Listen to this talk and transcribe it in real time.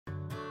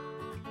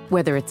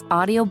Whether it's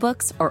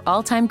audiobooks or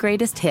all-time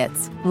greatest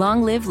hits,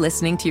 long live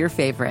listening to your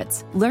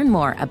favorites. Learn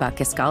more about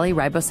Kisqali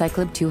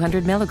Ribociclib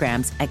 200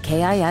 milligrams at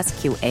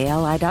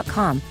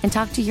KISQALI.com and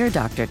talk to your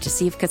doctor to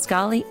see if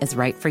Kisqali is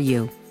right for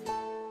you.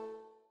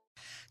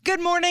 Good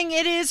morning.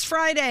 It is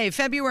Friday,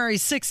 February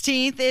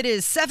 16th. It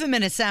is 7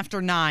 minutes after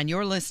 9.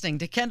 You're listening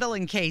to Kendall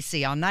and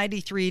Casey on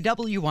 93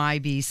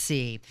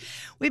 WIBC.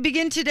 We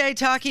begin today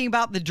talking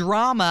about the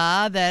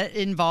drama that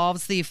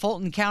involves the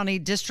Fulton County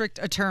District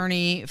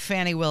Attorney,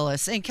 Fani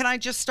Willis. And can I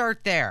just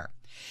start there?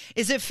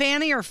 Is it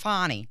Fanny or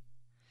Fani?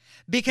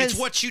 Because it's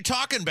what you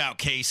talking about,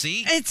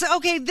 Casey. It's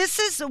okay. This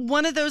is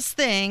one of those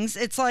things.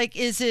 It's like,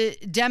 is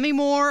it Demi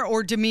Moore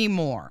or Demi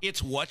Moore?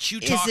 It's what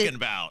you talking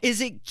about. Is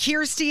it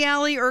Kirstie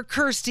Alley or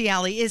Kirstie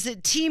Alley? Is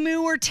it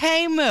Timu or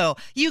Tamu?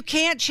 You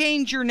can't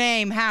change your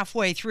name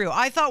halfway through.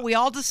 I thought we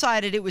all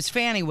decided it was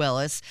Fani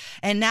Willis,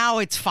 and now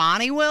it's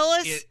Fani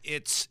Willis.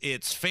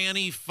 It's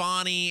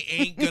Fanny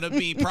ain't gonna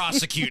be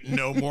prosecuting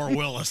no more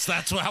Willis.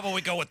 How about we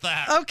go with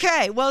that?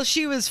 Okay. Well,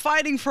 she was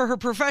fighting for her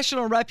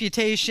professional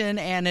reputation,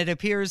 and it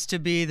appears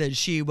to be that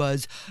she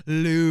was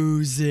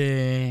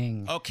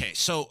losing. Okay,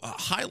 so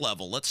high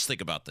level, let's think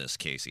about this,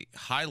 Casey.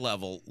 High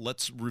level,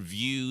 let's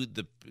review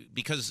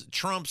because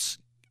Trump's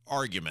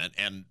argument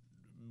and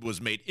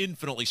was made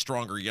infinitely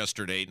stronger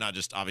yesterday, not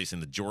just obviously in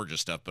the Georgia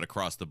stuff, but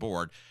across the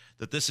board,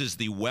 that this is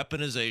the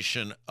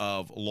weaponization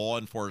of law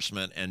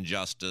enforcement and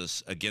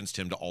justice against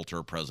him to alter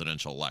a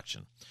presidential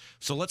election.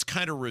 So let's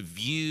kind of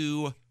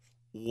review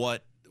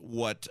what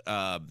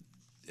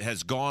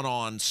has gone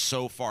on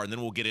so far, and then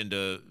we'll get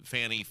into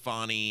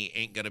Fani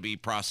ain't going to be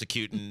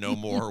prosecuting no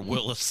more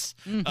Willis.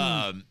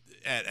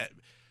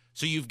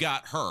 So you've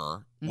got her,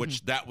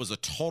 which that was a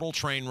total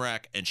train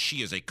wreck, and she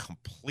is a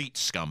complete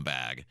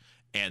scumbag.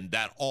 And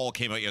that all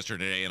came out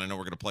yesterday, and I know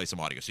we're going to play some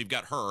audio. So you've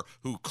got her,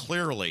 who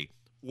clearly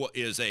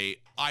is a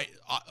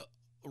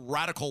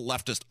radical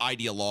leftist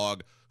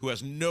ideologue who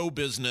has no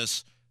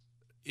business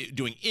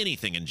doing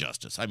anything in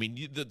justice. I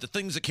mean, the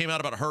things that came out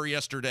about her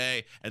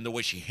yesterday and the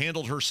way she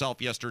handled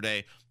herself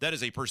yesterday, that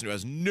is a person who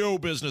has no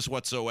business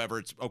whatsoever.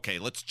 It's okay,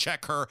 let's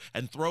check her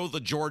and throw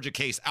the Georgia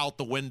case out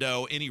the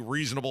window. Any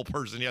reasonable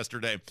person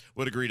yesterday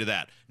would agree to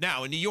that.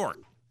 Now, in New York,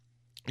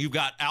 you've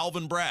got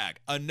Alvin Bragg,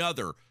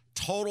 another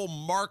total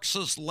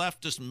Marxist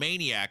leftist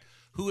maniac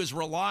who is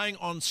relying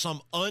on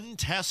some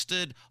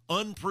untested,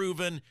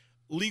 unproven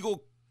legal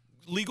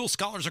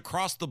scholars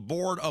across the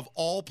board of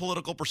all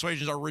political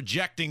persuasions are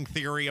rejecting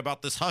theory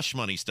about this hush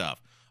money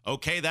stuff.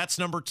 Okay, that's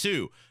number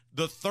two.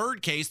 The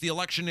third case, the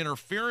election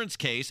interference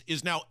case,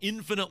 is now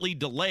infinitely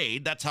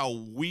delayed. That's how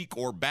weak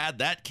or bad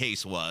that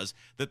case was,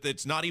 that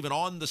it's not even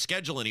on the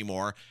schedule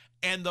anymore.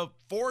 And the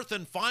fourth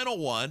and final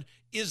one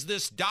is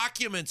this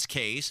documents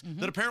case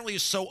that apparently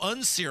is so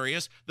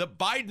unserious that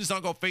Biden's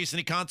not going to face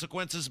any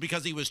consequences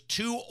because he was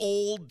too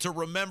old to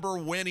remember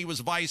when he was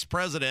vice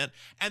president.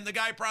 And the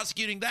guy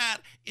prosecuting that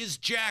is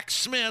Jack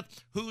Smith,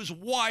 whose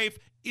wife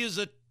is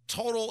a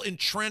total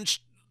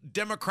entrenched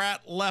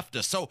Democrat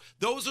leftist. So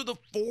those are the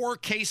four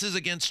cases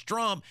against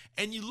Trump.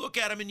 And you look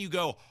at them and you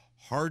go,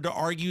 hard to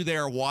argue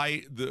there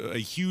why a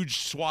huge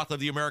swath of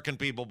the American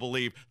people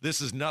believe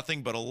this is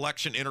nothing but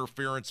election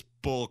interference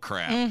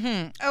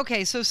bullcrap.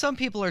 Okay, so some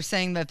people are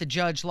saying that the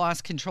judge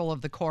lost control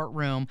of the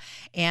courtroom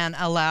and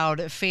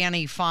allowed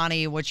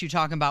Fani, what you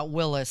talking about,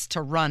 Willis,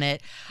 to run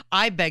it.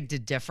 I beg to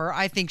differ.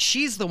 I think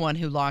she's the one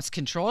who lost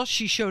control.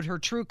 She showed her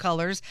true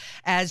colors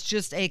as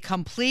just a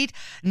complete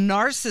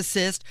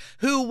narcissist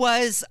who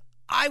was,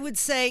 I would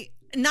say,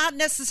 not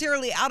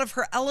necessarily out of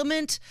her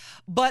element,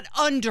 but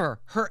under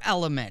her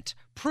element,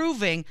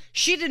 proving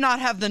she did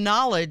not have the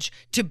knowledge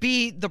to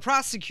be the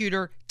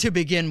prosecutor to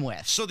begin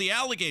with. So the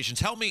allegations,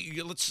 help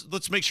me,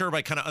 let's make sure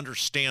everybody kind of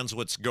understands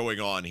what's going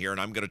on here,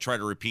 and I'm going to try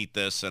to repeat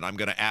this, and I'm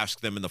going to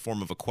ask them in the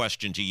form of a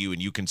question to you, and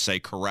you can say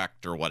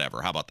correct or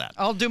whatever. How about that?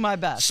 I'll do my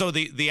best. So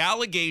the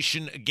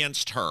allegation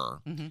against her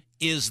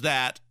is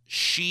that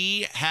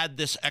she had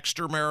this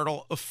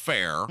extramarital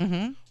affair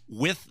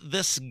with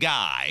this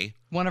guy,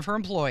 one of her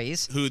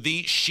employees, who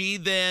she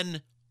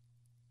then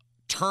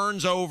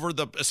turns over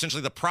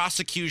essentially the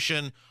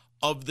prosecution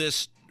of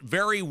this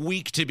very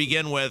weak to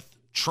begin with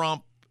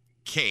Trump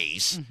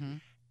case.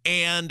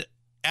 And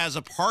as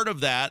a part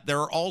of that,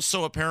 there are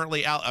also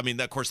apparently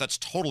of course, that's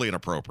totally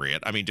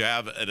inappropriate. I mean, to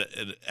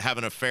have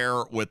an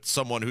affair with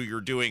someone who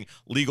you're doing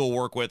legal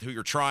work with, who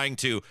you're trying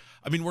to,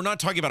 we're not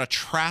talking about a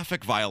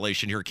traffic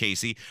violation here,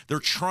 Casey. They're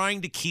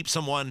trying to keep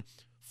someone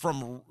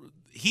from,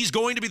 he's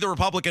going to be the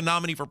Republican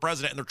nominee for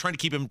president, and they're trying to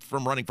keep him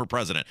from running for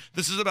president.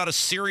 This is about as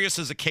serious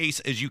as a case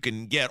as you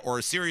can get, or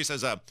as serious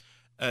as a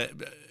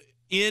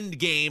end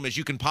game as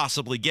you can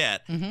possibly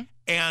get.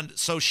 And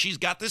so she's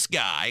got this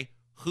guy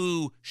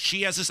who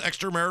she has this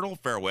extramarital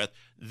affair with.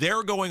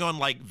 They're going on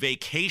like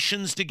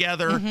vacations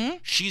together.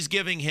 She's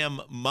giving him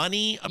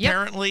money,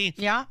 apparently.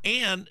 Yeah.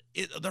 And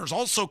there's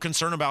also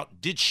concern about,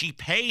 did she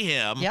pay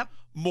him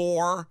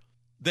more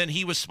than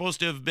he was supposed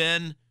to have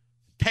been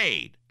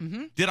paid?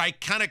 Did I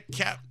kind of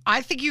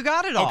I think you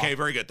got it all. Okay,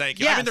 very good. Thank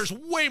you. Yes. There's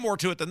way more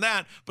to it than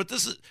that, but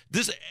this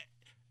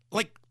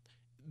like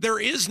there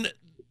is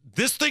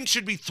This thing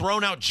should be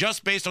thrown out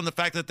just based on the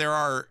fact that there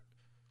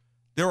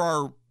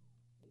are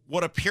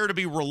what appear to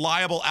be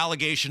reliable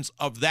allegations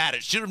of that.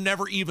 It should have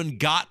never even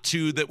got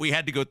to that we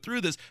had to go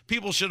through this.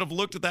 People should have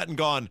looked at that and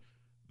gone,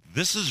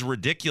 this is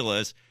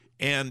ridiculous.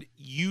 And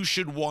you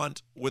should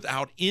want,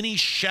 without any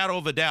shadow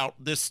of a doubt,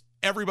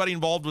 everybody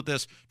involved with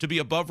this to be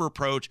above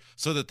reproach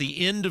so that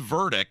the end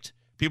verdict,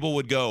 people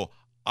would go,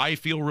 I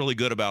feel really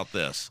good about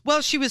this.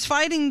 Well, she was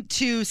fighting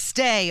to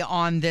stay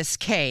on this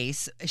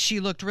case. She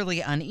looked really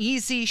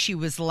uneasy. She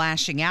was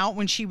lashing out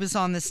when she was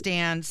on the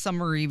stand. Some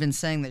were even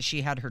saying that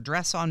she had her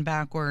dress on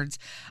backwards.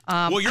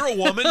 Well, you're a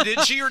woman. Did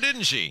she or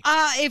didn't she?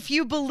 If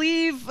you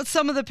believe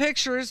some of the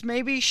pictures,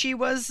 maybe she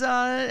was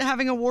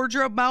having a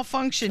wardrobe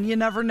malfunction. You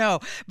never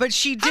know. But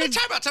she did.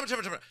 Time out.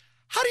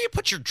 How do you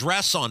put your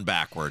dress on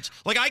backwards?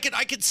 Like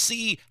I could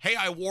see, hey,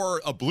 I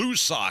wore a blue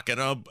sock and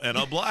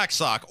a black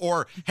sock,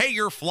 or hey,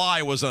 your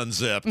fly was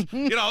unzipped.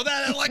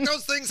 That like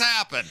those things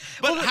happen.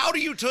 But how do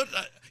you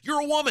you're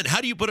a woman.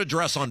 How do you put a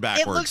dress on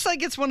backwards? It looks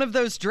like it's one of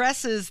those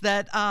dresses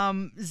that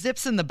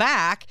zips in the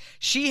back.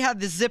 She had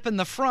the zip in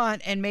the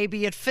front, and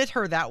maybe it fit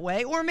her that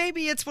way. Or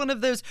maybe it's one of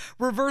those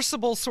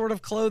reversible sort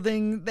of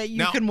clothing that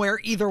you can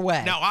wear either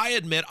way. Now, I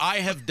admit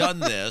I have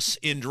done this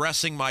in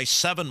dressing my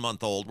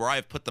 7-month-old, where I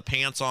have put the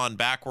pants on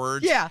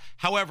backwards. Yeah.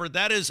 However,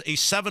 that is a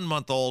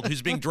 7-month-old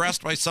who's being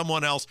dressed by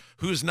someone else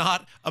who's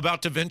not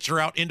about to venture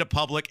out into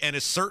public and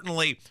is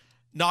certainly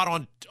not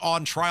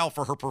on trial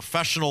for her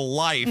professional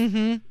life.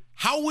 Mm-hmm.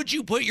 How would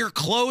you put your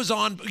clothes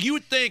on? You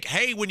would think,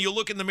 hey, when you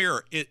look in the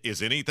mirror, is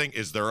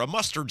there a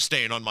mustard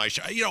stain on my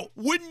shirt?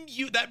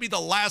 Wouldn't that be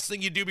the last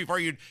thing you do before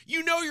you're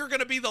going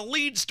to be the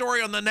lead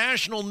story on the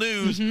national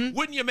news? Mm-hmm.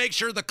 Wouldn't you make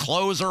sure the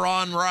clothes are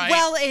on right?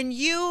 Well, and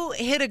you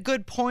hit a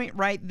good point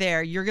right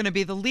there. You're going to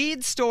be the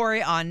lead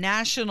story on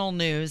national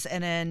news.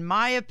 And in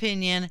my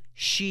opinion,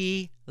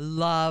 she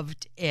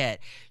loved it.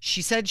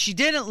 She said she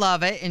didn't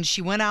love it, and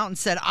she went out and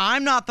said,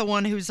 I'm not the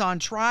one who's on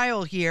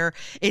trial here.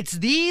 It's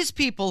these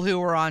people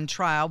who are on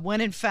trial,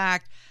 when in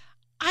fact,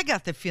 I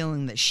got the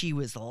feeling that she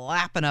was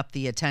lapping up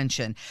the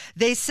attention.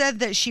 They said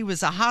that she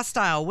was a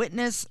hostile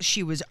witness.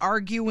 She was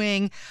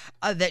arguing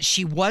that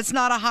she was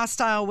not a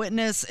hostile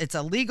witness. It's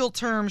a legal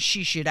term.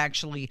 She should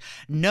actually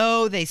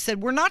know. They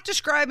said, we're not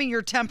describing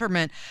your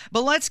temperament,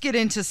 but let's get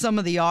into some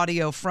of the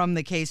audio from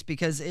the case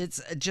because it's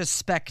just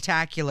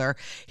spectacular.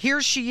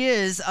 Here she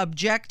is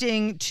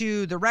objecting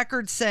to the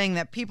record, saying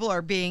that people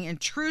are being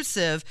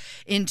intrusive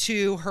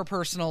into her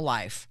personal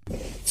life.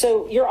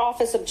 So your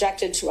office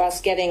objected to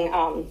us getting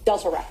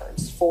Delta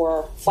records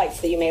for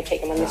flights that you may have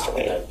taken with Mr.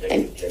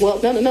 Wade. Well,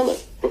 no, look.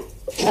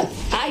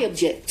 I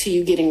object to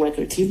you getting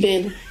records. You've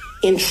been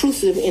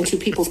intrusive into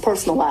people's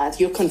personal lives.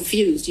 You're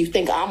confused. You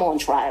think I'm on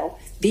trial.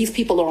 These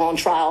people are on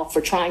trial for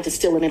trying to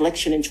steal an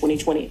election in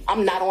 2020.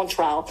 I'm not on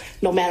trial,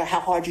 no matter how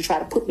hard you try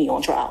to put me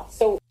on trial.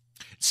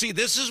 See,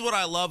 this is what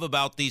I love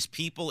about these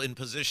people in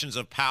positions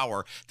of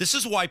power. This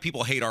is why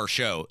people hate our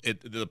show,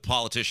 the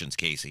politicians,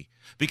 Casey,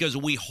 because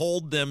we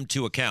hold them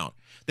to account.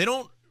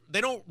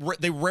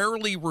 They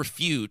rarely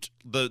refute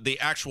the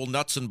actual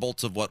nuts and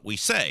bolts of what we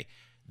say.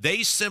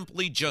 They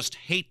simply just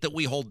hate that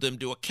we hold them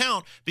to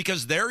account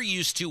because they're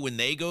used to, when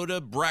they go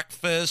to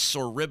breakfasts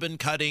or ribbon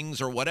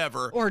cuttings or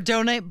whatever, or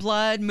donate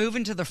blood,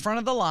 moving to the front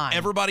of the line,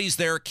 everybody's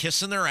there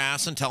kissing their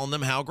ass and telling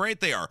them how great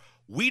they are.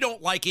 We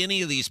don't like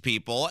any of these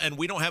people, and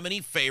we don't have any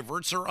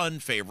favorites or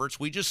unfavorites.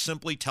 We just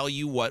simply tell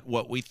you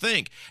what we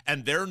think,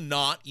 and they're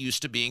not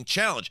used to being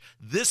challenged.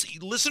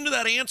 Listen to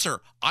that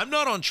answer. I'm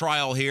not on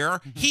trial here.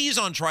 He's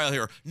on trial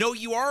here. No,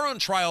 you are on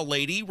trial,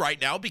 lady,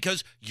 right now,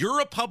 because you're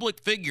a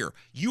public figure.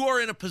 You are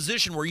in a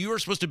position where you are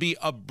supposed to be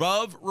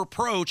above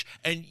reproach,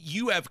 and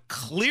you have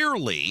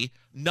clearly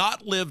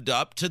not lived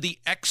up to the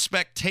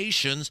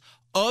expectations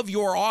of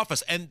your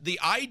office. And the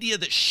idea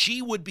that she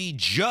would be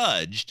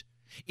judged,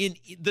 in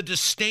the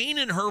disdain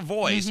in her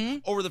voice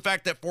over the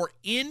fact that for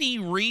any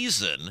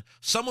reason,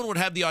 someone would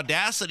have the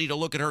audacity to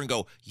look at her and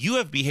go, you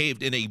have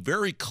behaved in a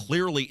very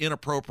clearly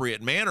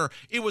inappropriate manner.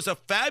 It was a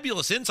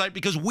fabulous insight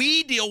because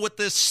we deal with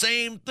this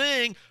same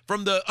thing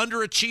from the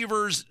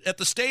underachievers at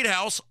the State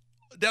House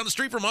down the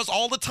street from us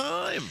all the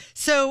time.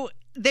 So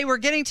they were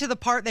getting to the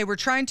part they were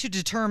trying to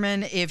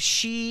determine if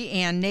she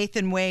and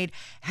Nathan Wade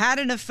had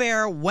an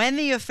affair, when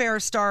the affair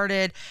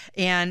started,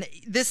 and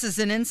this is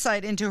an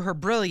insight into her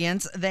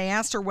brilliance. They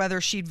asked her whether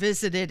she'd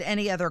visited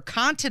any other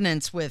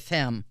continents with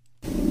him.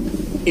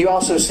 You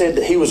also said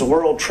that he was a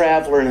world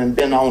traveler and had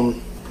been on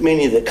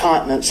many of the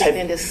continents. I've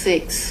been to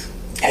 6.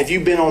 Have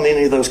you been on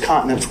any of those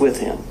continents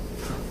with him?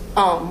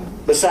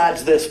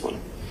 Besides this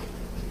one?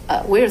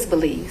 Where's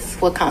Belize?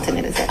 What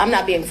continent is that? I'm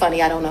not being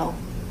funny. I don't know.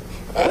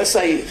 Let's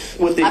say,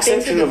 with the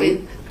exception I've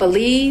been to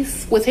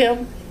Belize with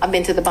him. I've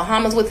been to the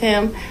Bahamas with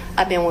him.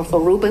 I've been with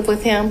Aruba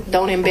with him.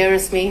 Don't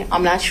embarrass me.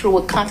 I'm not sure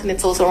what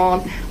continents those are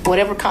on.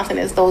 Whatever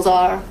continents those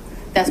are,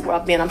 that's where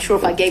I've been. I'm sure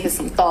if I gave it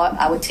some thought,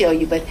 I would tell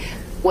you. But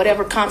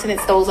whatever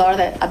continents those are,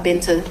 that I've been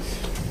to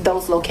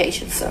those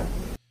locations, sir.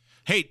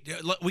 Hey,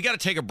 we got to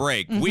take a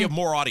break. We have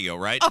more audio,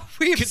 right? Oh,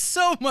 we have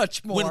so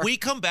much more. When we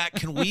come back,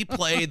 can we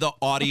play the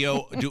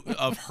audio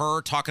of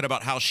her talking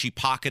about how she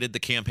pocketed the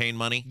campaign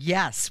money?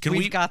 Yes,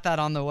 we've got that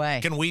on the way.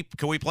 Can we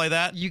play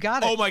that? You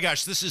got it. Oh my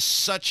gosh, this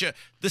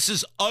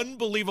is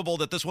unbelievable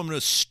that this woman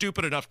is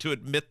stupid enough to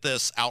admit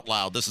this out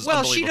loud. This is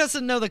unbelievable. She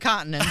doesn't know the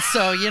continent,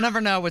 so you never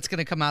know what's going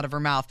to come out of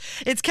her mouth.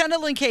 It's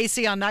Kendall and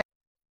Casey on night.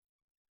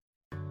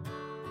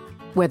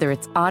 Whether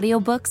it's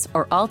audiobooks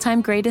or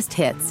all-time greatest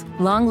hits,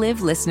 long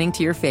live listening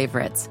to your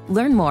favorites.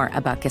 Learn more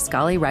about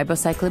Kisqali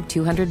Ribociclib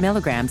 200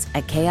 milligrams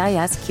at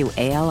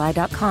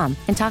KISQALI.com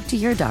and talk to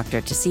your doctor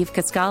to see if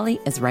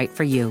Kisqali is right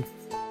for you.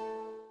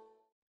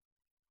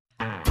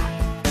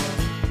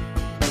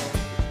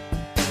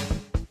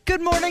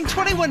 Good morning,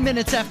 21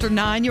 minutes after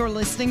 9. You're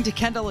listening to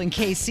Kendall and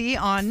Casey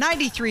on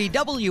 93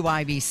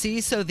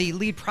 WIBC. So the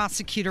lead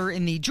prosecutor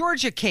in the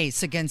Georgia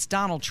case against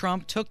Donald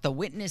Trump took the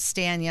witness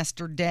stand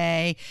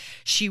yesterday.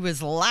 She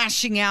was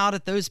lashing out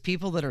at those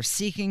people that are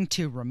seeking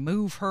to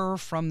remove her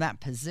from that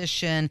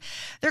position.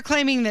 They're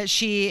claiming that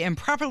she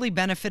improperly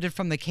benefited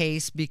from the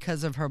case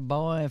because of her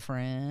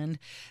boyfriend,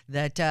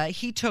 that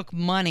he took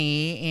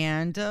money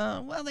and,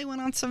 they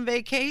went on some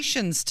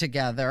vacations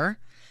together.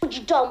 What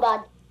you talking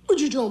about? What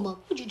you talking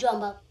about? What you talking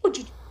about? What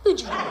you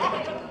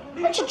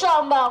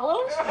talking about,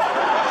 Willis?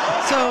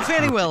 So,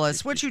 Fannie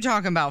Willis, what you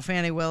talking about,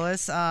 Fannie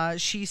Willis?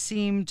 She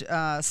seemed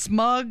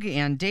smug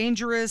and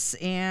dangerous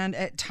and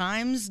at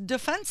times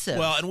defensive.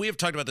 Well, and we have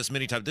talked about this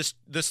many times.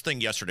 This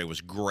thing yesterday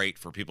was great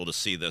for people to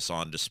see this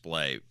on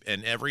display.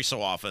 And every so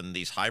often,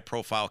 these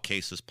high-profile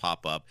cases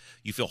pop up.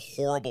 You feel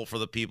horrible for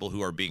the people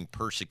who are being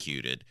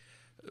persecuted.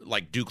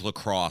 Like Duke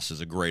LaCrosse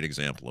is a great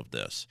example of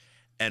this.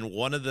 And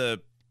one of the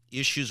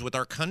issues with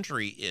our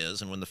country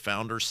is, and when the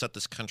founders set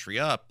this country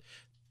up,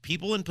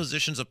 people in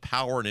positions of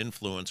power and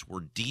influence were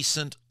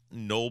decent,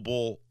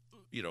 noble,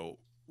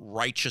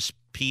 righteous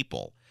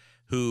people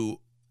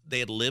who they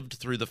had lived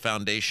through the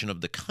foundation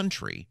of the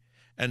country.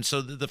 And so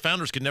the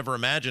founders could never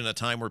imagine a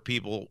time where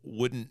people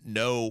wouldn't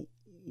know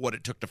what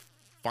it took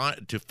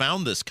to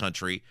found this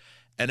country.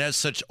 And as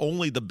such,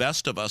 only the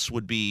best of us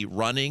would be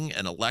running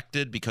and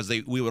elected because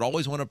we would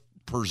always want to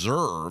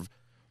preserve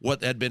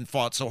what had been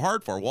fought so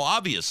hard for. Well,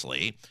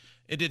 obviously,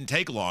 it didn't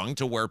take long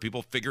to where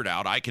people figured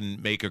out I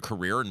can make a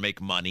career and make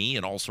money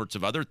and all sorts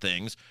of other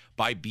things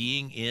by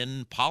being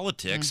in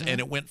politics. Mm-hmm. And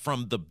it went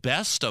from the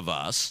best of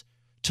us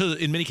to,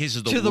 in many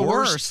cases, the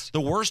worst. The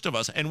worst of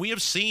us. And we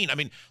have seen,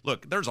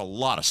 look, there's a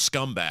lot of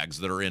scumbags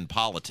that are in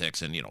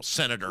politics and,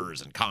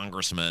 senators and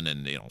congressmen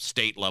and,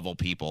 state level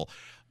people.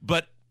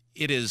 But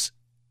it is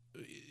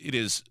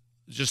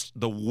just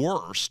the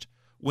worst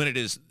when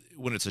it's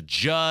a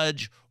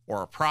judge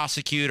or a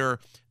prosecutor,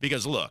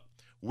 because look,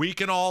 we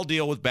can all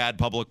deal with bad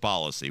public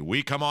policy.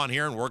 We come on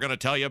here and we're going to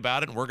tell you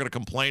about it and we're going to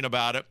complain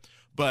about it,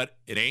 but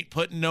it ain't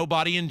putting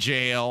nobody in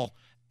jail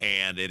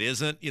and it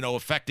isn't,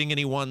 affecting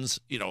anyone's,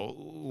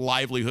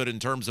 livelihood in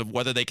terms of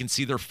whether they can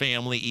see their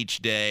family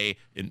each day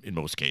in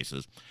most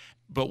cases.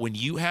 But when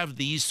you have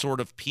these sort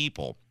of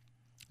people,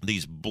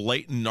 these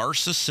blatant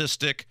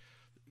narcissistic,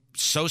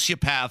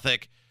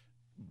 sociopathic,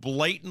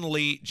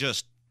 blatantly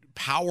just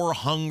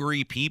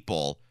power-hungry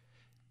people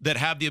that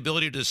have the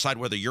ability to decide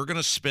whether you're going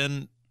to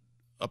spend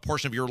a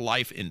portion of your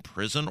life in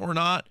prison or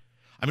not.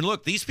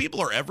 Look, these people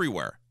are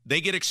everywhere.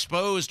 They get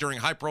exposed during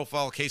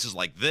high-profile cases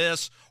like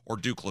this or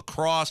Duke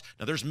LaCrosse.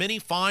 Now, there's many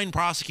fine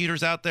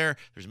prosecutors out there.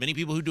 There's many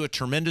people who do a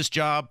tremendous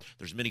job.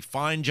 There's many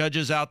fine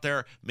judges out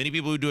there, many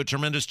people who do a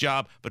tremendous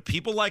job. But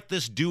people like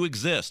this do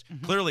exist.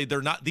 Mm-hmm. Clearly,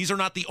 these are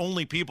not the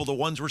only people, the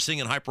ones we're seeing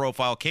in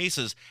high-profile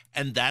cases,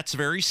 and that's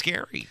very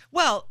scary.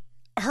 Well,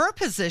 her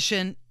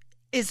position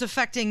is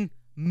affecting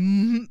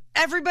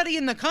everybody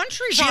in the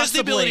country. She has the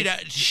ability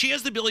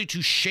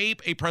to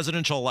shape a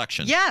presidential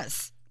election.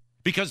 Yes.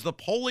 Because the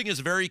polling is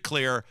very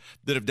clear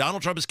that if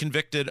Donald Trump is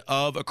convicted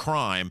of a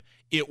crime,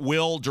 it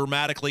will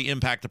dramatically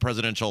impact the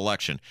presidential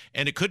election.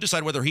 And it could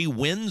decide whether he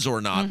wins or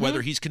not, mm-hmm.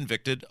 whether he's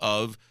convicted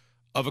of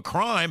a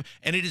crime.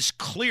 And it is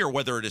clear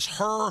whether it is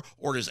her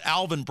or it is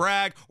Alvin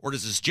Bragg or it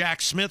is this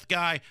Jack Smith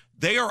guy,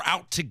 they are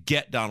out to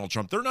get Donald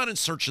Trump. They're not in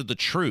search of the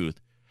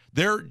truth.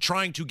 They're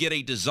trying to get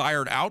a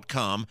desired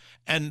outcome.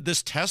 And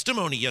this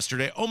testimony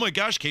yesterday, oh my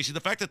gosh, Casey,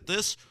 the fact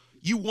that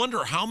you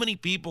wonder how many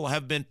people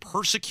have been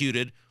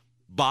persecuted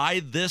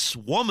by this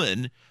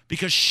woman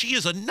because she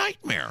is a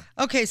nightmare.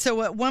 Okay,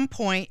 so at one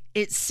point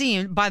it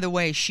seemed, by the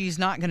way, she's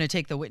not going to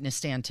take the witness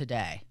stand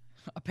today.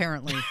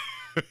 Apparently.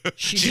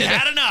 She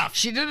had enough.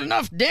 She did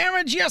enough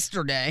damage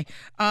yesterday.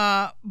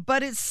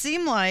 But it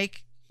seemed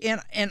like,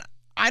 and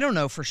I don't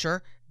know for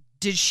sure,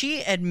 did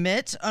she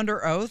admit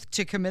under oath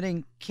to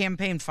committing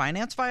campaign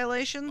finance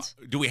violations?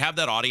 Do we have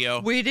that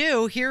audio? We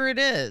do. Here it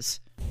is.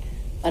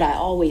 But I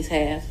always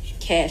have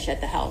cash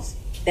at the house.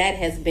 That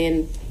has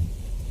been,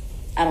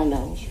 I don't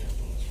know,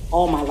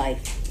 all my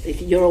life.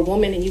 If you're a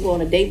woman and you go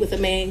on a date with a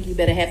man, you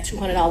better have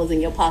 $200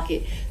 in your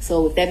pocket.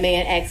 So if that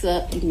man acts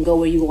up, you can go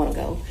where you want to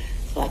go.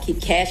 So I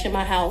keep cash in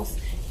my house,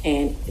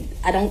 and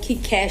I don't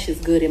keep cash as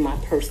good in my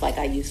purse like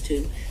I used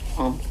to.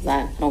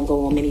 I don't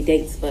go on many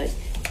dates, but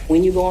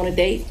when you go on a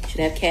date, you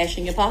should have cash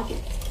in your pocket.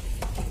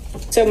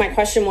 So my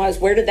question was,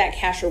 where did that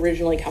cash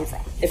originally come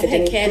from, if it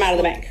didn't come out of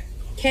the bank?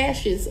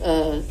 Cash is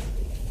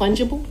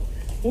fungible.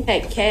 I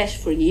had cash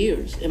for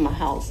years in my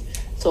house.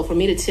 So for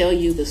me to tell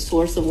you the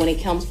source of when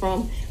it comes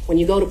from, when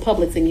you go to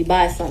Publix and you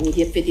buy something, you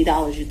get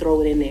 $50, you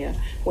throw it in there.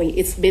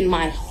 It's been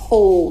my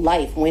whole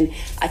life. When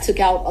I took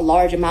out a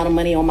large amount of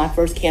money on my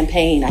first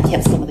campaign, I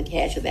kept some of the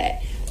cash of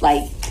that.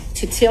 Like,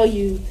 to tell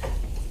you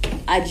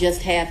I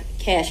just have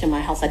cash in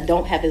my house, I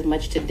don't have as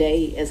much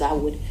today as I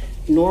would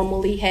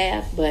normally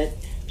have, but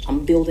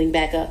I'm building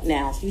back up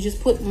now. So you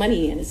just put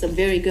money in. It's a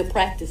very good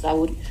practice. I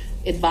would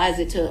advise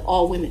it to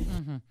all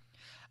women.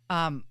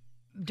 Mm-hmm.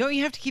 Don't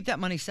you have to keep that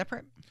money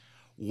separate?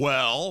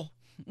 Well,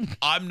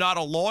 I'm not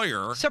a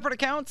lawyer. Separate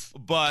accounts?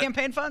 But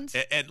campaign funds?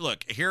 And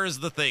look, here's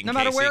the thing, no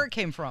matter Casey. where it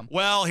came from.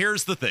 Well,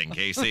 here's the thing,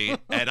 Casey.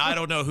 And I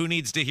don't know who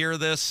needs to hear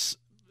this,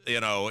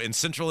 in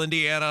central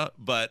Indiana,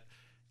 but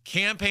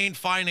campaign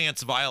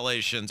finance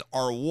violations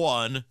are,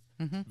 one,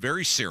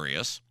 very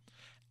serious,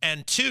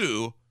 and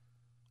two,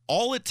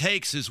 all it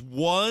takes is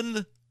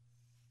one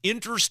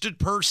interested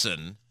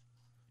person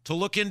to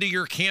look into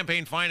your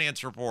campaign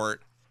finance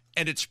report,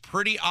 and it's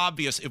pretty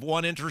obvious if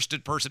one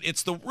interested person,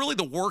 it's really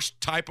the worst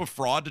type of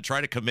fraud to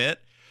try to commit,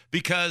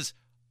 because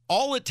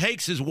all it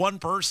takes is one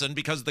person,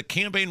 because the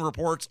campaign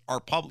reports are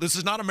public. This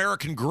is not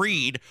American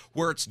Greed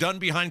where it's done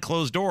behind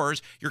closed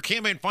doors. Your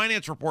campaign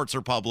finance reports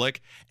are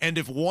public, and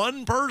if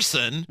one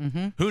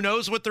person who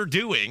knows what they're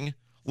doing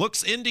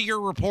looks into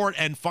your report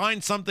and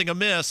finds something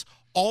amiss,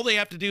 all they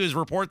have to do is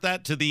report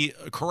that to the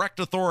correct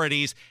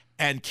authorities,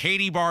 and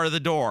Katie bar the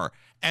door.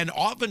 And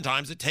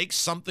oftentimes it takes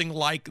something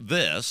like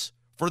this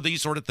for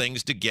these sort of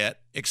things to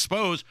get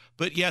exposed.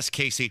 But yes,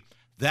 Casey,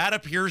 that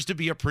appears to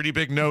be a pretty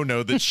big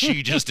no-no that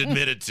she just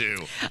admitted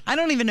to. I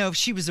don't even know if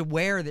she was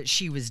aware that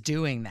she was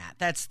doing that.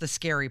 That's the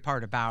scary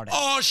part about it.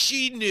 Oh,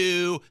 she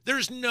knew.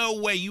 There's no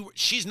way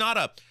she's not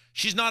a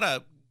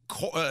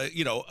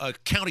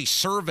county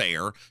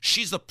surveyor.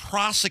 She's the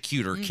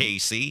prosecutor,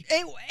 Casey.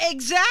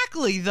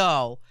 Exactly,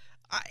 though.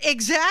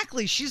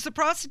 Exactly. She's the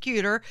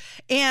prosecutor.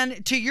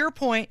 And to your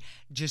point,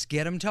 just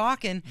get them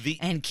talking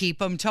and keep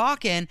them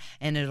talking,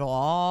 and it'll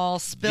all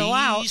spill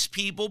out. These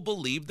people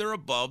believe they're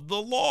above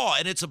the law,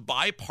 and it's a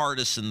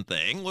bipartisan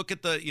thing. Look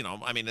at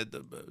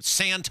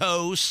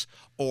Santos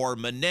or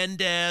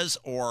Menendez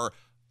or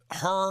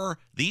her.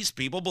 These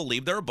people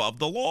believe they're above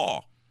the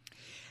law.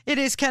 It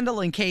is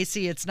Kendall and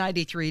Casey. It's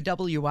 93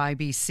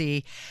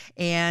 WIBC.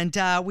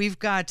 And we've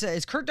got,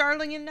 is Kurt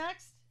Darling in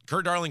next?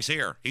 Kurt Darling's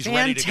here. He's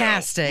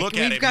Fantastic. ready to go. Look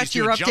at him. We've got He's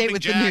your doing update jumping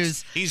with jacks. the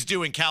news. He's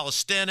doing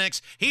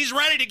calisthenics. He's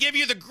ready to give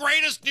you the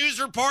greatest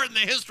news report in the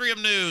history of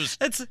news.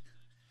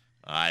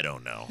 I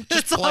don't know.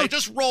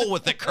 Just roll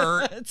with it,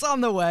 Kurt. It's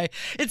on the way.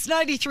 It's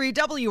 93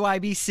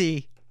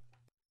 WIBC.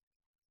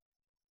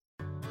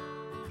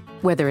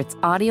 Whether it's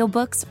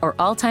audiobooks or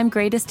all-time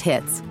greatest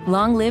hits,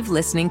 long live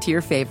listening to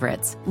your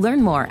favorites. Learn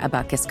more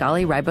about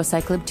Kisqali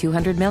Ribociclib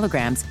 200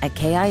 milligrams at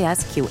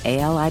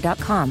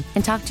KISQALI.com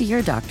and talk to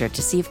your doctor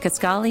to see if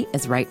Kisqali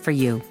is right for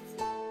you.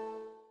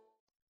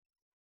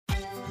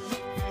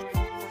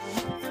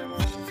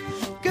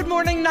 Good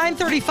morning,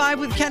 9:35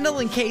 with Kendall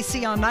and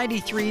Casey on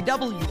 93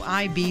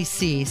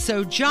 WIBC.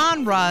 So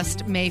John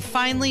Rust may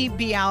finally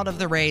be out of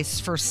the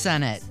race for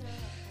Senate.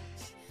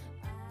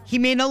 He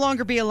may no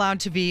longer be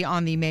allowed to be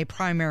on the May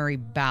primary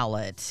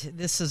ballot.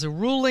 This is a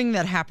ruling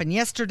that happened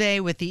yesterday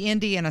with the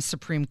Indiana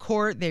Supreme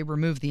Court. They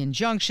removed the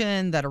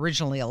injunction that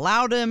originally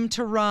allowed him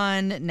to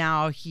run.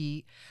 Now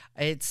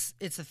it's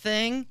a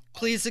thing.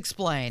 Please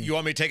explain. You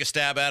want me to take a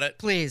stab at it?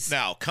 Please.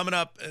 Now, coming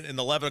up in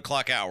the 11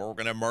 o'clock hour, we're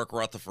going to have Mark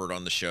Rutherford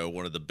on the show,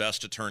 one of the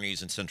best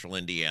attorneys in central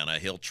Indiana.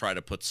 He'll try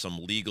to put some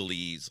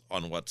legalese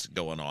on what's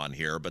going on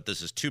here, but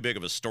this is too big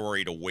of a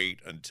story to wait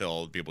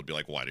until people would be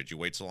like, why did you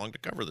wait so long to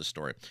cover this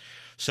story?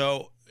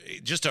 So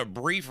just a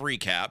brief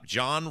recap.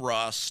 John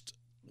Rust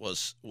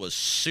was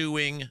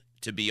suing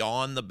to be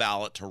on the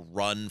ballot to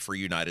run for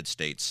United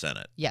States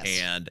Senate. Yes.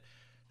 And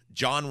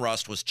John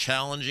Rust was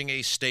challenging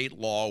a state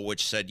law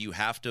which said you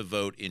have to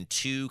vote in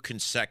 2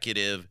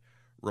 consecutive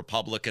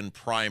Republican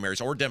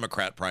primaries or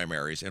Democrat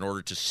primaries in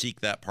order to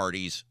seek that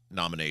party's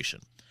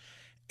nomination.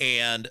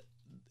 And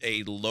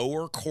a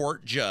lower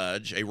court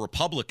judge, a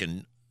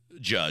Republican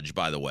judge,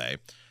 by the way,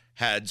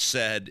 had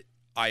said,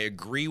 I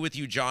agree with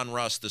you, John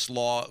Rust. This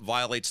law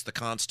violates the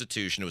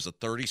Constitution. It was a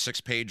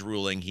 36-page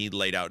ruling. He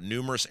laid out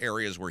numerous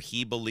areas where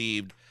he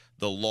believed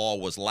the law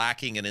was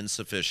lacking and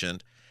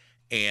insufficient.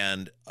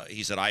 And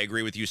he said, I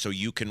agree with you, so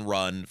you can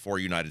run for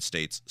United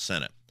States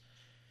Senate.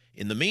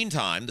 In the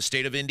meantime, the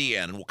state of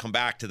Indiana, and we'll come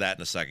back to that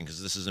in a second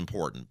because this is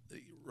important,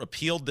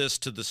 appealed this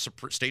to the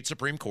state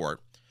Supreme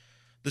Court.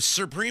 The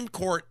Supreme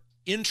Court,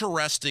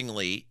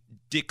 interestingly,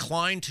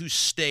 declined to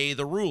stay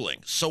the ruling.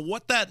 So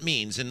what that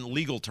means in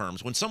legal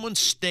terms, when someone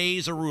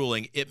stays a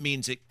ruling, it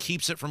means it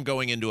keeps it from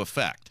going into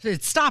effect.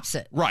 It stops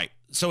it. Right.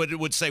 So it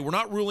would say we're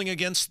not ruling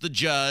against the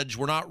judge.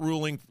 We're not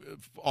ruling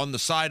on the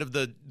side of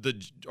the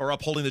or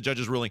upholding the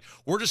judge's ruling.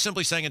 We're just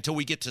simply saying until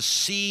we get to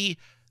see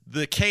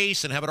the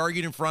case and have it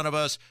argued in front of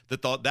us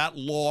that that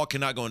law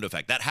cannot go into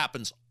effect. That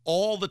happens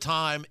all the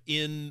time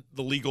in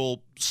the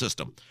legal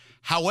system.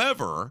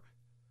 However,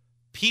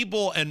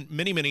 people and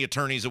many, many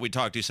attorneys that we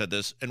talked to said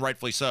this, and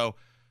rightfully so,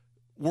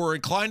 were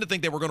inclined to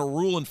think they were going to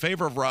rule in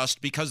favor of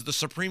Rust because the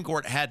Supreme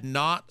Court had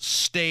not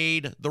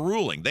stayed the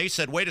ruling. They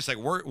said, wait a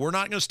second, we're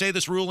not going to stay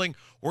this ruling.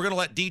 We're going to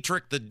let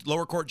Dietrich, the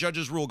lower court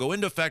judge's rule, go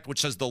into effect,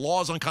 which says the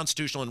law is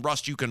unconstitutional, and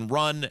Rust, you can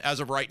run, as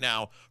of right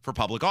now, for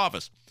public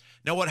office.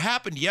 Now, what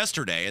happened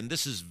yesterday, and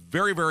this is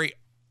very, very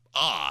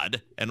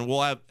odd, and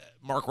we'll have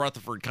Mark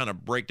Rutherford kind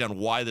of break down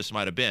why this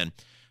might have been.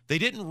 They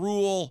didn't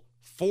rule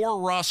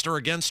for Rust or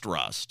against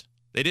Rust.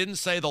 They didn't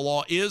say the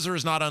law is or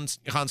is not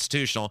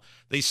unconstitutional.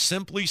 They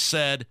simply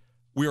said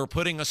we are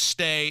putting a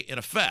stay in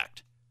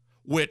effect,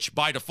 which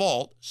by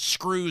default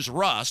screws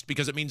Rust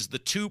because it means the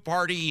two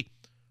primary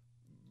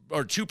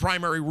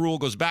rule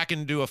goes back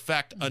into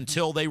effect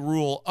until they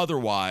rule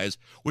otherwise,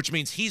 which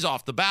means he's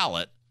off the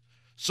ballot.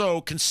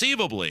 So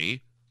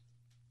conceivably,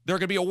 there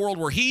could be a world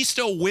where he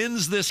still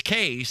wins this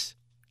case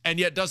and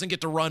yet doesn't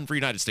get to run for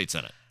United States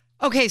Senate.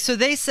 Okay, so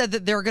they said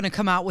that they're going to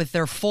come out with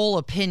their full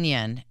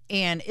opinion.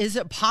 And is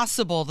it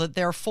possible that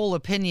their full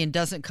opinion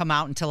doesn't come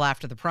out until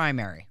after the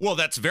primary? Well,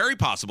 that's very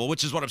possible,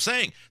 which is what I'm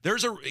saying.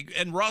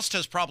 And Rust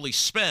has probably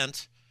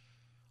spent,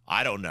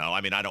 I don't know.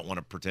 I mean, I don't want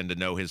to pretend to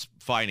know his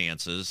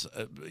finances.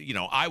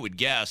 I would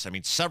guess,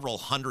 several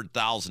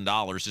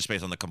 $100,000 just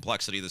based on the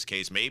complexity of this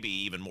case, maybe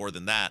even more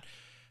than that.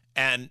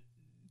 And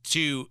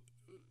to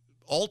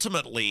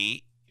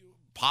ultimately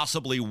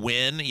possibly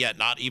win, yet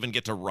not even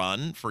get to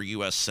run for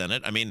U.S.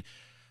 Senate.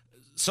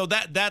 So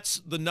that's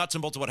the nuts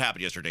and bolts of what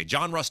happened yesterday.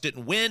 John Rust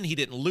didn't win. He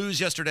didn't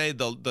lose yesterday.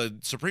 The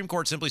Supreme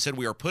Court simply said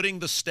we are putting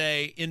the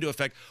stay into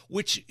effect,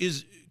 which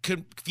is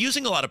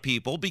confusing a lot of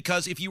people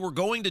because if you were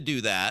going to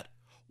do that,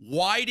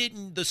 why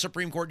didn't the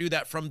Supreme Court do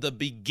that from the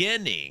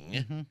beginning?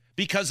 Mm-hmm.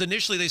 Because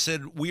initially they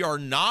said we are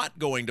not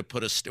going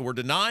to we're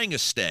denying a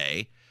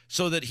stay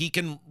so that he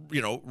can,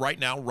 right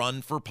now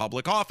run for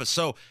public office.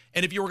 So,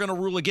 and if you were going to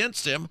rule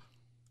against him,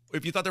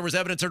 if you thought there was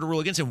evidence there to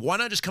rule against him, why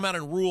not just come out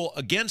and rule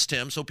against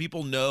him so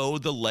people know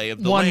the lay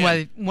of the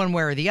land? One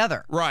way or the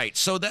other. Right.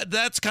 So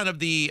that's kind of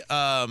the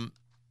that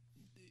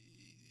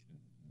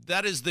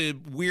is the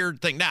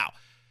weird thing. Now,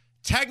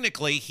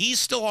 technically, he's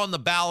still on the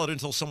ballot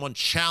until someone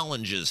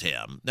challenges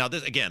him. Now,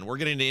 this again, we're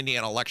getting into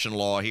Indiana election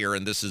law here,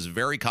 and this is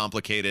very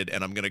complicated.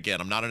 And I'm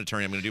not an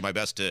attorney. I'm going to do my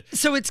best to.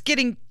 So it's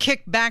getting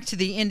kicked back to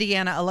the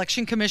Indiana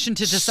Election Commission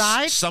to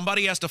decide?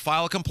 Somebody has to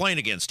file a complaint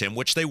against him,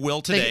 which they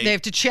will today. They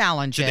have to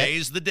challenge it.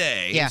 Today's the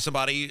day. Yeah.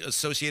 Somebody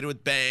associated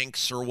with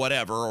banks or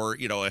whatever, or,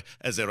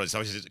 as it was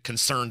always a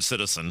concerned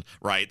citizen,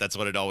 right? That's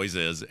what it always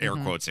is, air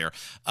quotes here.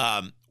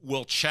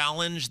 Will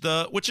challenge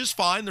which is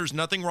fine. There's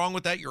nothing wrong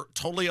with that. You're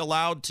totally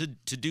allowed to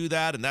do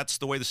that, and that's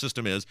the way the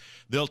system is.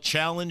 They'll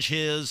challenge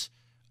his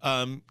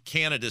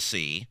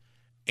candidacy,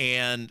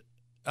 and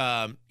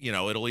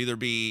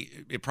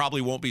it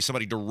probably won't be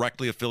somebody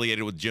directly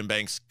affiliated with Jim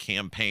Banks'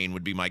 campaign,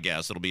 would be my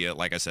guess. It'll be,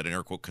 like I said, an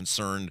air quote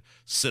concerned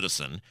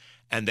citizen,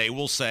 and they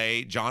will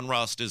say John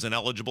Rust is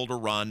ineligible to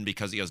run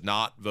because he has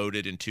not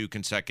voted in 2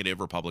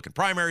 consecutive Republican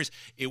primaries.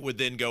 It would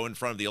then go in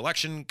front of the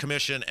Election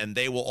Commission, and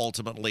they will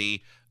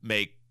ultimately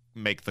make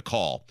the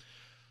call.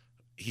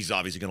 He's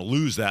obviously going to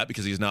lose that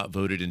because he's not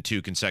voted in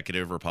 2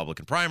 consecutive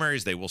Republican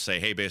primaries. They will say,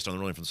 hey, based on the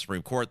ruling from the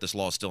Supreme Court, this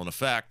law is still in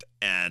effect,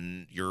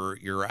 and you're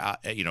out,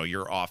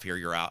 you're off here,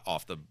 you're out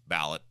off the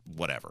ballot,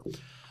 whatever.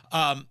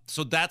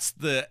 So that's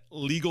the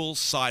legal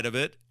side of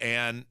it.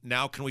 And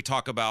now can we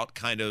talk about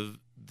kind of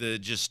the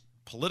just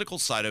political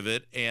side of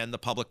it and the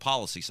public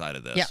policy side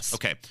of this? Yes.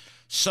 Okay.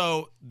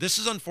 So this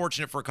is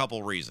unfortunate for a couple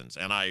of reasons.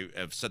 And I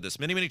have said this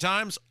many, many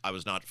times. I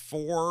was not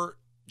for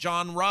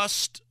John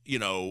Rust,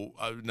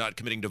 not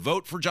committing to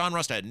vote for John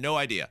Rust. I had no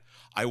idea.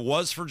 I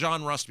was for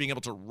John Rust being able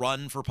to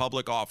run for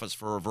public office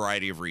for a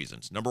variety of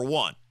reasons. Number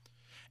one,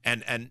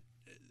 and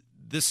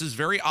this is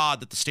very odd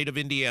that the state of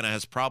Indiana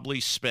has probably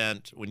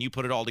spent, when you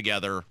put it all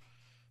together,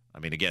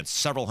 again,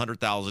 several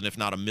 $100,000, if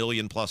not $1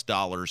 million+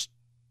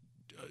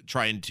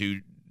 trying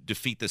to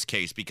defeat this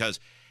case, because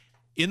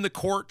in the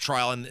court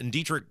trial, and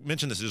Dietrich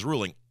mentioned this in his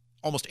ruling,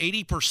 almost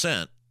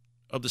 80%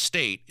 of the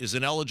state is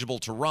ineligible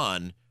to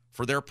run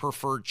for their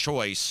preferred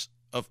choice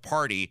of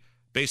party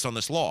based on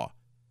this law.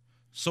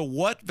 So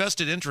what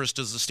vested interest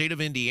does the state of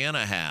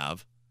Indiana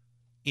have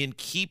in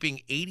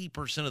keeping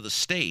 80% of the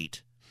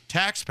state,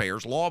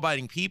 taxpayers,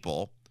 law-abiding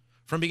people,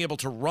 from being able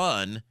to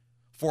run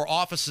for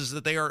offices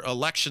that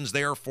elections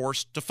they are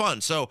forced to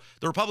fund? So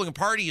the Republican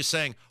Party is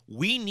saying,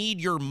 we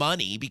need your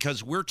money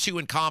because we're too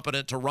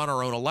incompetent to run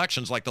our own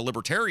elections like the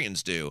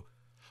Libertarians do.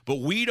 But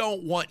we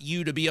don't want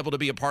you to be able to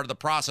be a part of the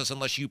process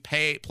unless you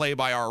play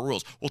by our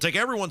rules. We'll take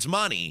everyone's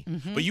money,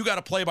 but you got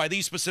to play by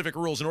these specific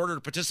rules in order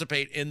to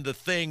participate in the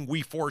thing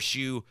we force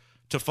you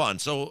to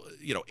fund. So,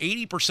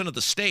 80% of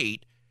the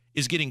state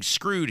is getting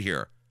screwed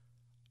here.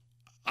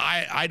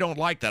 I don't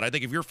like that. I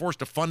think if you're forced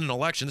to fund an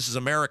election, this is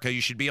America,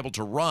 you should be able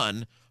to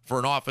run for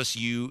an office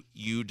you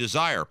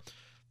desire.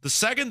 The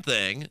second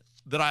thing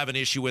that I have an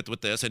issue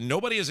with this, and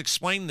nobody has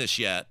explained this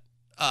yet,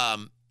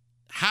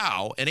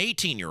 how an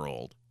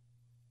 18-year-old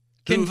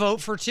can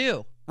vote for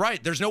two.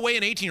 Right. There's no way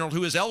an 18-year-old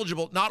who is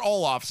eligible, not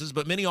all offices,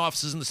 but many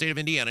offices in the state of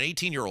Indiana, an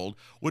 18-year-old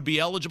would be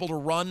eligible to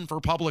run for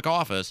public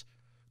office,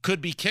 could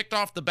be kicked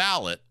off the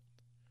ballot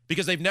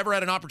because they've never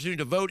had an opportunity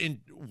to vote in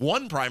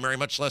one primary,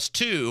 much less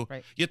two,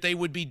 yet they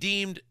would be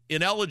deemed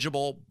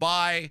ineligible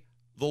by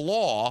the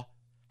law.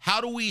 How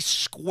do we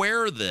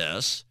square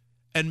this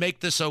and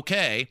make this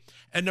okay?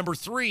 And number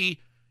three,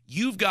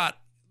 you've got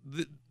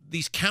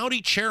these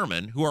county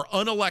chairmen who are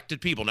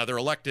unelected people. Now, they're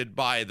elected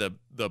by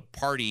the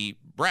party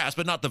brass,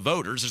 but not the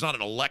voters. There's not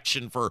an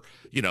election for,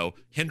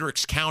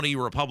 Hendricks County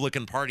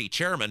Republican Party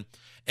chairman.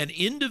 An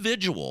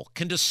individual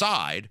can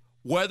decide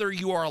whether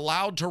you are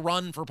allowed to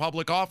run for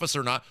public office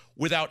or not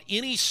without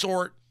any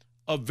sort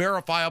of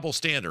verifiable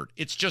standard.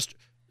 It's just...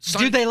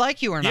 Do they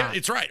like you or not? Yeah,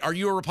 it's right. Are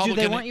you a Republican?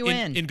 Do they want you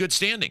in good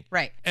standing?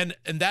 Right. And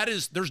that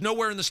is, there's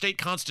nowhere in the state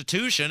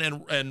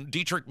constitution, and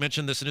Dietrich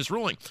mentioned this in his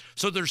ruling.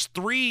 So there's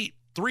three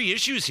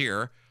issues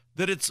here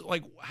that it's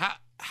like,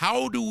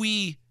 how do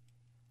we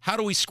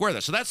square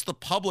that? So that's the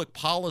public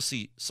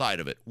policy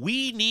side of it.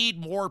 We need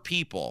more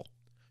people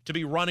to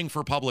be running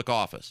for public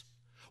office.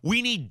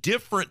 We need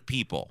different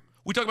people.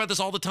 We talk about this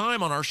all the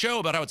time on our show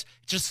about how it's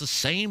just the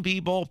same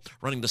people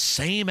running the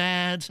same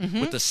ads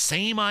with the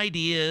same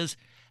ideas.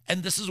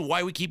 And this is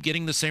why we keep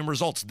getting the same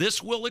results.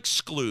 This will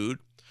exclude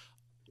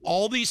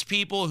all these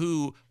people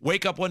who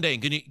wake up one day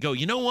and go,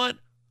 you know what?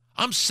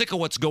 I'm sick of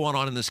what's going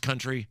on in this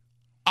country.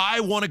 I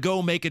want to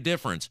go make a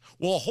difference.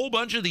 Well, a whole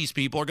bunch of these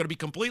people are going to be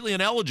completely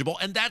ineligible,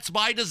 and that's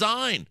by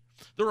design.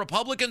 The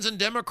Republicans and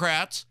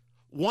Democrats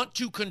want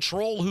to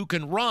control who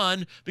can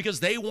run because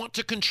they want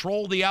to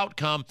control the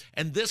outcome.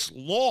 And this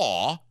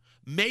law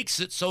makes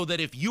it so that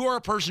if you are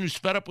a person who's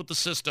fed up with the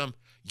system,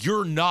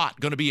 you're not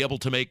going to be able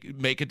to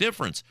make a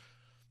difference.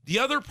 The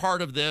other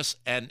part of this,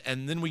 and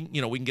then we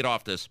can get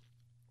off this,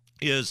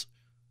 is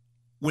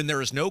when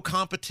there is no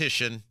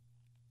competition,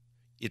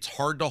 it's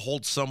hard to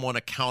hold someone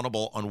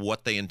accountable on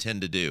what they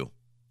intend to do.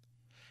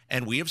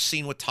 And we have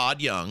seen with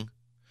Todd Young,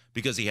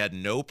 because he had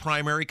no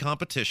primary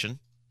competition,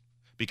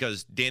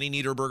 because Danny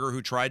Niederberger,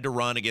 who tried to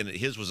run, again,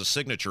 his was a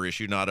signature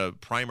issue, not a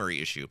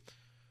primary issue.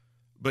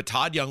 But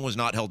Todd Young was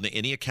not held to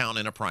any account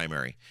in a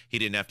primary. He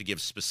didn't have to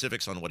give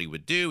specifics on what he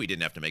would do. He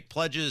didn't have to make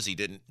pledges.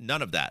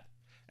 None of that.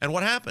 And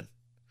what happened?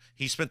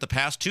 He spent the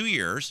past 2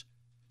 years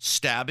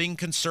stabbing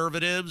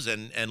conservatives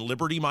and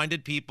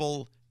liberty-minded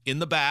people in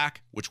the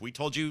back, which we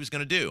told you he was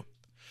going to do.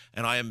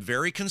 And I am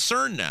very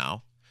concerned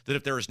now that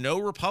if there is no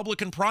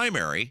Republican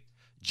primary,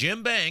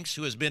 Jim Banks,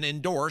 who has been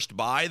endorsed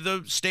by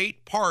the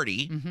state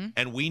party,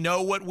 and we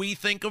know what we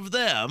think of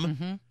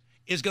them,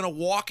 is going to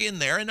walk in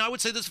there. And I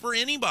would say this for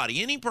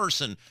anybody. Any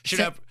person should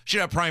have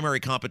primary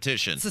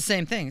competition. It's the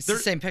same thing. It's the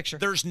same picture.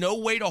 There's no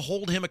way to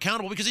hold him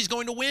accountable because he's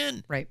going to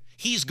win. Right.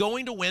 He's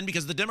going to win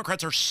because the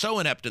Democrats are so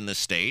inept in this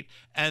state.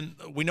 And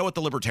we know what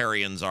the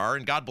libertarians are,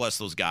 and God bless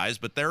those guys,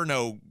 but they're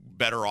no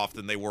better off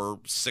than they were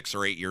 6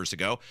 or 8 years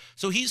ago.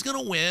 So he's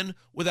going to win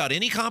without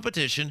any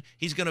competition.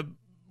 He's going to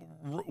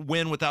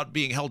win without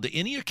being held to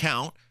any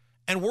account.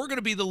 And we're going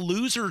to be the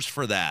losers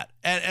for that.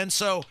 And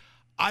so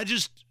I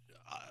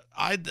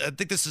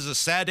think this is a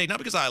sad day, not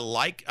because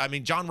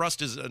John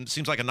Rust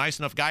seems like a nice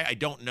enough guy. I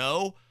don't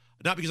know.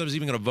 Not because I was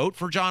even going to vote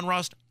for John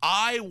Rust.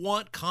 I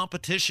want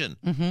competition.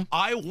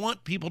 I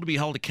want people to be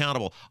held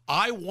accountable.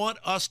 I want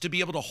us to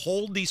be able to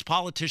hold these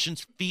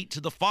politicians' feet to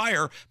the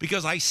fire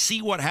because I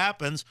see what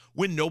happens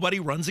when nobody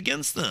runs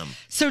against them.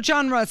 So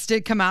John Rust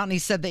did come out and he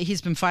said that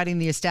he's been fighting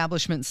the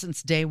establishment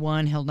since day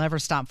one. He'll never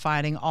stop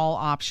fighting. All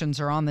options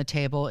are on the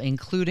table,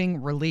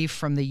 including relief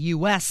from the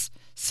U.S.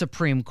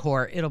 Supreme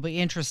Court. It'll be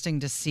interesting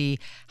to see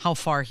how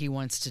far he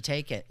wants to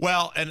take it.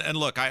 Well, and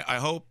look, I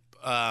hope...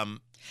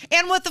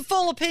 and what the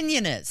full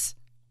opinion is.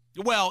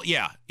 Well,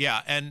 yeah.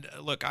 And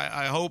look,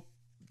 I hope...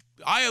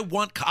 I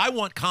want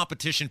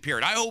competition,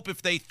 period. I hope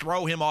if they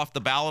throw him off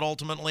the ballot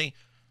ultimately,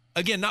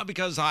 again, not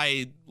because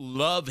I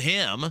love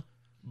him,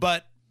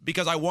 but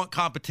because I want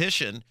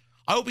competition,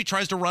 I hope he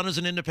tries to run as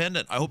an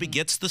independent. I hope he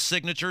gets the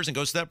signatures and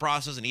goes through that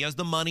process, and he has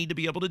the money to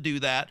be able to do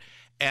that.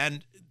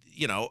 And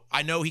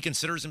I know he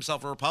considers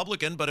himself a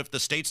Republican, but if the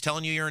state's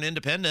telling you you're an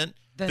independent,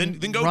 then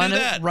go do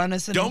that.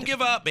 Don't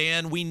give up,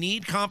 man. We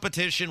need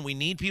competition. We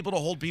need people to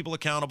hold people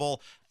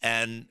accountable.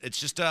 And it's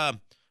just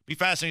be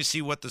fascinating to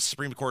see what the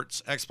Supreme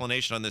Court's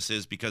explanation on this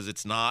is, because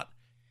it's not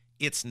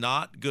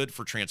good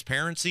for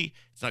transparency.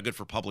 It's not good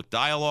for public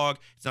dialogue.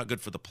 It's not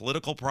good for the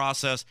political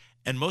process.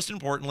 And most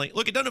importantly,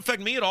 look, it doesn't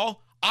affect me at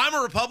all. I'm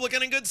a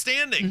Republican in good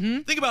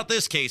standing. Think about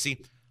this,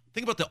 Casey.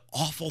 Think about the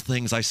awful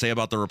things I say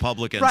about the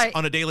Republicans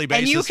on a daily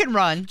basis. And you can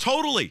run.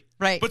 Totally.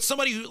 Right. But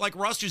somebody who like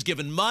Rust, who's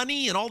given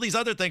money and all these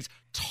other things,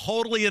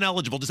 totally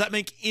ineligible. Does that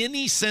make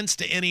any sense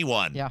to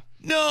anyone? Yeah.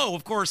 No,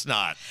 of course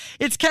not.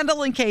 It's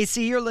Kendall and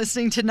Casey. You're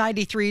listening to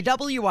 93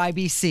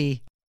 WIBC.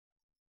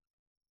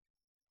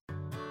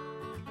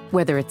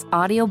 Whether it's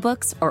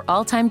audiobooks or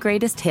all-time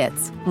greatest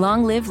hits,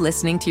 long live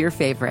listening to your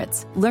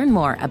favorites. Learn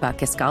more about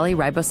Kisqali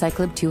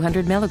Ribociclib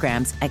 200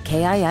 milligrams at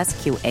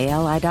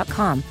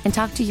KISQALI.com and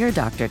talk to your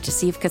doctor to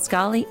see if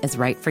Kisqali is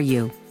right for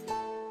you.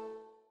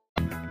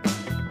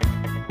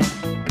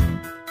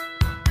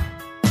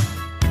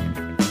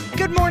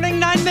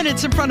 9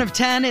 minutes in front of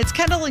 10. It's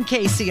Kendall and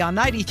Casey on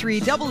 93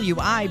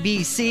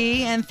 WIBC.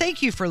 And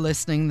thank you for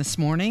listening this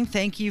morning.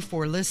 Thank you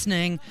for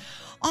listening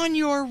on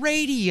your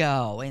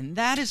radio. And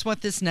that is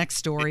what this next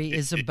story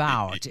is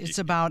about. It's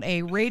about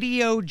a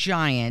radio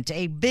giant,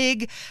 a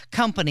big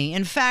company.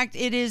 In fact,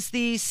 it is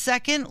the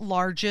second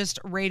largest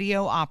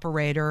radio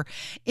operator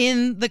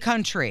in the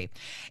country.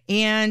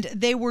 And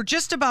they were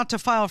just about to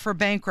file for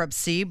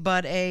bankruptcy,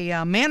 but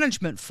a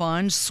management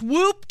fund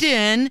swooped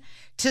in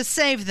to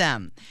save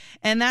them.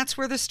 And that's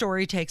where the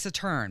story takes a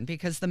turn,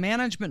 because the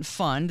management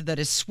fund that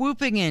is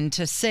swooping in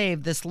to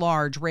save this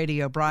large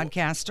radio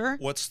broadcaster.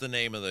 What's the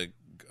name of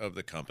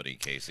the company,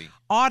 Casey?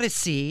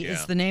 Odyssey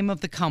is the name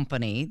of the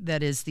company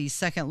that is the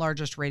second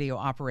largest radio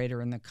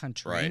operator in the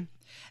country. Right.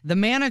 The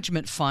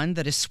management fund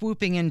that is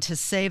swooping in to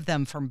save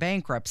them from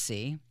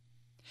bankruptcy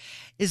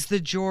is the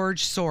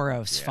George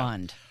Soros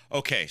Fund.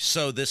 Okay,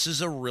 so this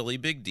is a really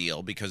big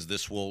deal because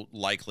this will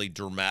likely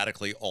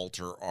dramatically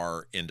alter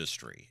our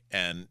industry.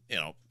 And,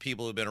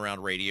 people who've been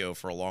around radio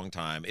for a long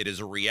time, it is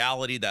a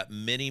reality that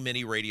many,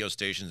 many radio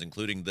stations,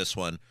 including this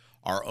one,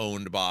 are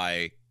owned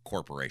by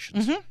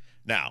corporations. Mm-hmm.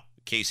 Now,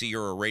 Casey,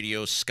 you're a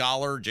radio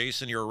scholar.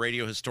 Jason, you're a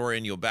radio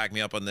historian. You'll back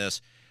me up on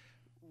this.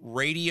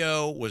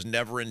 Radio was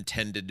never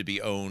intended to be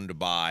owned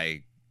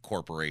by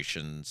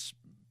corporations,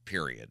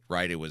 period,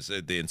 right? It was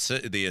the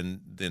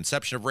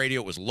inception of radio.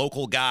 It was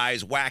local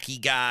guys,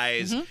 wacky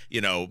guys,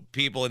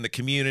 people in the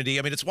community.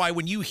 I mean, it's why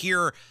when you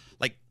hear,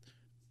 like,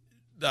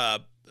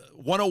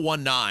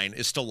 1019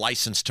 is still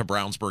licensed to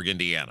Brownsburg,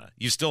 Indiana.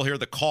 You still hear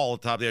the call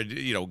at the top there,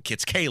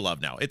 it's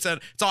K-Love now. It's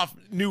off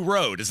New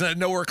Road. It's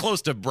nowhere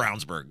close to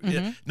Brownsburg.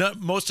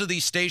 Mm-hmm. Most of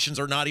these stations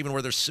are not even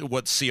where they're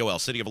what COL,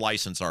 City of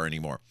License, are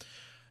anymore.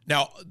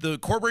 Now, the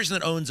corporation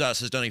that owns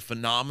us has done a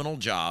phenomenal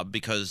job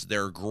because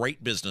they're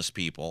great business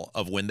people.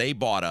 Of when they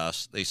bought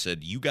us, they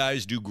said, you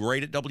guys do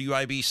great at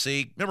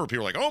WIBC. Remember,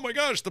 people were like, oh my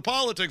gosh, the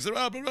politics, they're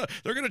going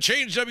to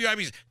change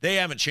WIBC. They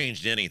haven't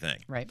changed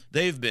anything. Right.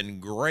 They've been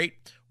great.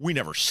 We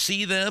never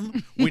see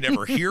them. We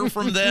never hear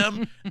from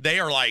them. They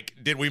are like,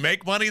 did we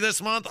make money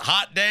this month?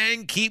 Hot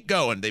dang, keep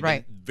going. They've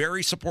been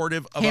very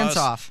supportive of us. Hands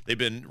off. They've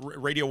been,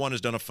 Radio 1 has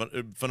done a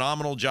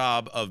phenomenal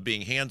job of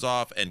being hands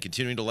off and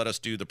continuing to let us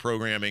do the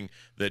programming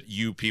that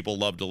you people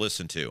love to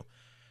listen to.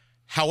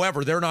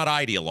 However, they're not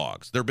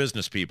ideologues. They're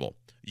business people.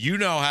 You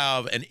now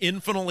have an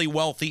infinitely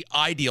wealthy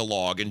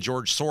ideologue in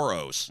George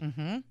Soros.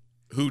 Mm-hmm.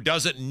 Who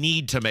doesn't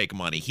need to make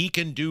money. He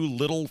can do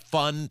little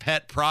fun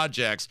pet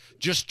projects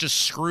just to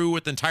screw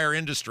with entire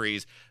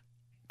industries.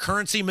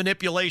 Currency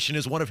manipulation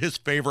is one of his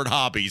favorite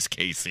hobbies,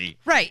 Casey.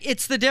 Right.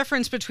 It's the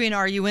difference between,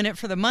 are you in it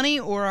for the money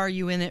or are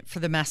you in it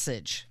for the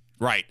message?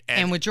 Right.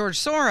 And with George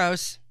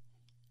Soros,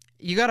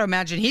 you got to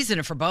imagine he's in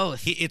it for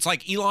both. It's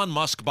like Elon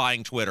Musk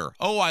buying Twitter.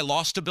 Oh, I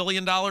lost $1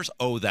 billion.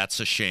 Oh,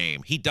 that's a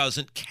shame. He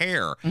doesn't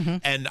care. Mm-hmm.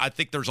 And I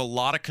think there's a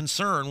lot of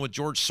concern with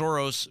George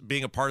Soros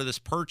being a part of this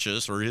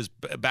purchase, or his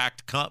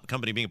backed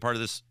company being a part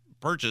of this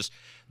purchase,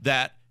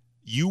 that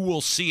you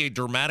will see a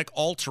dramatic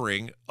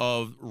altering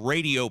of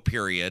radio,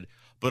 period,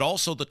 but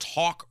also the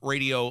talk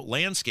radio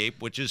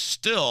landscape, which is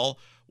still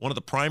one of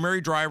the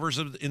primary drivers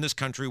in this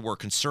country where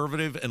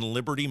conservative and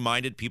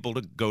liberty-minded people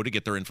to go to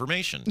get their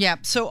information. Yeah,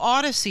 so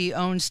Odyssey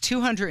owns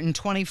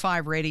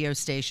 225 radio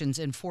stations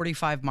in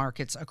 45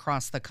 markets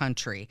across the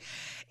country.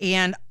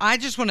 And I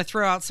just want to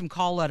throw out some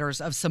call letters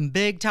of some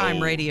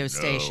big-time radio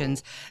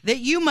stations that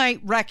you might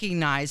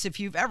recognize if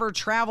you've ever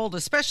traveled,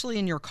 especially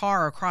in your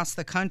car across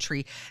the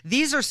country.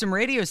 These are some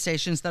radio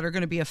stations that are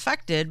going to be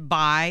affected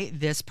by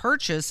this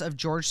purchase of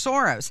George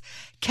Soros.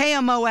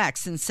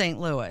 KMOX in St.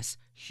 Louis.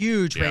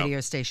 Huge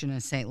radio station in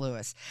St.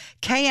 Louis.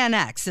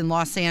 KNX in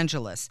Los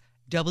Angeles.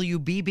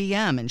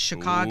 WBBM in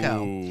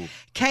Chicago. Ooh.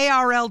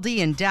 KRLD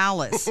in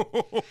Dallas.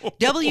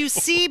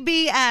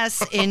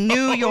 WCBS in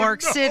New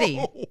York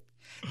City.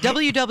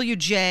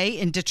 WWJ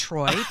in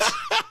Detroit.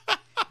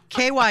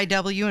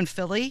 KYW in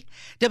Philly,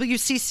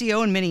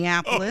 WCCO in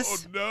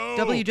Minneapolis,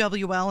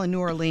 WWL in New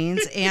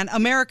Orleans, and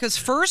America's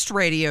first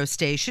radio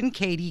station,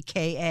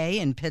 KDKA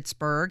in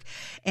Pittsburgh,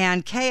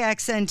 and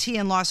KXNT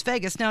in Las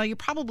Vegas. Now, you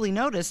probably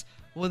notice,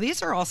 well,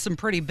 these are all some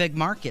pretty big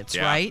markets,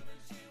 right?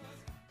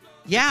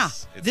 Yeah,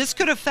 this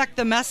could affect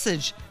the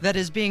message that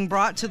is being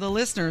brought to the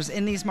listeners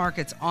in these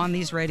markets on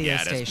these radio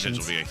stations. Yeah, this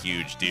will be a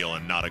huge deal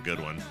and not a good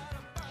one.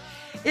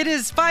 It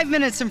is 5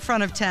 minutes in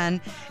front of 10.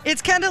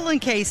 It's Kendall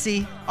and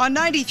Casey on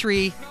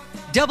 93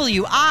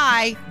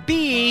 WIBC.